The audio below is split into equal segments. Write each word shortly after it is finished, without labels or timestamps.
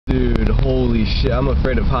Holy shit, I'm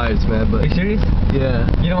afraid of heights, man. But Are you serious? yeah.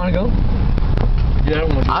 You don't want to go? Yeah, I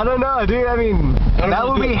don't want to. I don't know, dude. I mean, that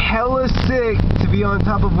would be hella sick to be on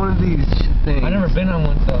top of one of these things. I've never been on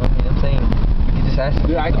one, so I mean, I'm saying we could just ask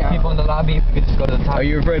people in the lobby if we could just go to the top. Are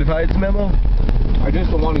you afraid of heights, Memo? I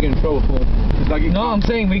just don't want to get in trouble for it. No, I'm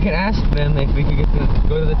saying we can ask them if we could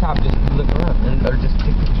go to the top just to look around or just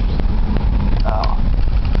take pictures. Oh.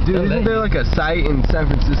 Dude, isn't there like a site in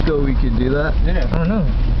San Francisco we could do that? Yeah. I don't know.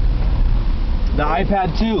 The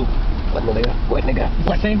iPad 2. What nigga? What nigga?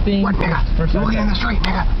 Same thing. What nigga? First Look in the street,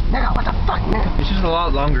 nigga. Nigga, what the fuck, nigga? It's just a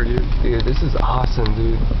lot longer, dude. Dude, this is awesome,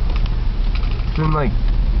 dude. It's been like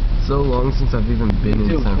so long since I've even been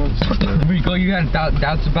in San Francisco. Rico, you had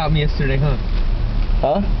doubts about me yesterday, huh?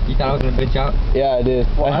 Huh? You thought I was gonna bitch out? Yeah, I did.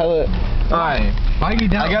 Alright. Why you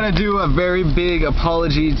down? I gotta do a very big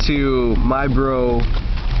apology to my bro,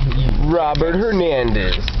 Robert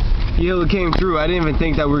Hernandez. He came through. I didn't even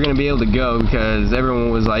think that we were gonna be able to go because everyone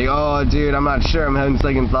was like, "Oh, dude, I'm not sure. I'm having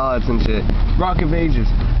second thoughts and shit." Rock of Ages.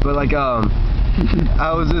 But like, I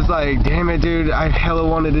was just like, "Damn it, dude! I hella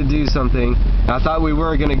wanted to do something. I thought we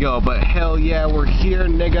weren't gonna go, but hell yeah, we're here,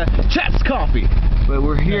 nigga. Chat's coffee." But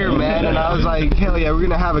we're here, man, and I was like, hell yeah, we're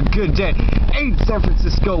gonna have a good day. 8 San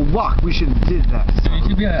Francisco walk. We should have did that. You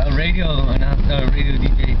should be a radio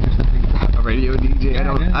DJ or something. A radio DJ?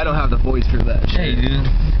 Yeah, I don't have the voice for that Hey, shit. dude,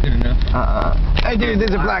 good enough. Hey, dude,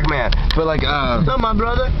 there's a black man. But like, Not my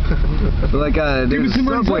brother. but like, there's a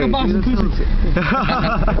subway.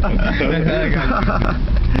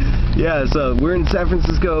 Yeah, so we're in San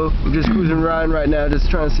Francisco. We're just cruising around right now, just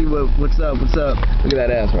trying to see what's up. Look at that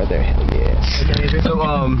ass right there. Hell yeah.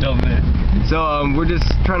 So we're just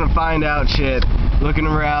trying to find out shit, looking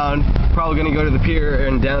around. Probably gonna go to the pier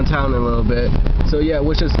in downtown in a little bit. So yeah,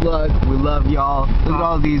 wish us luck. We love y'all. Look at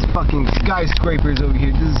all these fucking skyscrapers over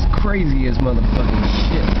here. This is crazy as motherfucking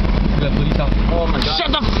shit. Look at the police officer. Oh my god.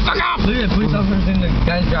 Shut the fuck up! Look at the police officers in the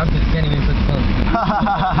guy's job that can't even put the phone.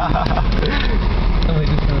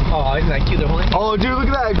 Oh, isn't that cute? They're holding. Oh, dude,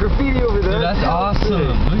 look at that graffiti over there. Dude, that's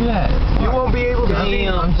awesome. Look at that. You won't be able to see.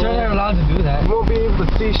 I'm sure they're allowed to do that. You won't be able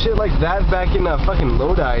to see shit like that back in fucking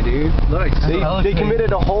Lodi, dude. They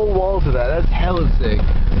committed a whole wall to that. That's hella sick.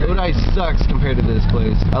 Lodi sucks compared to this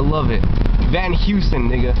place. I love it. Van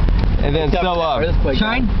Houston, nigga. And then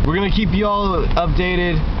Shine. we're gonna keep you all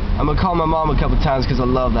updated. I'm gonna call my mom a couple times because I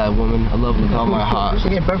love that woman. I love her with all my heart.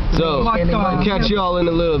 So, catch y'all in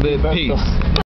a little bit. Peace.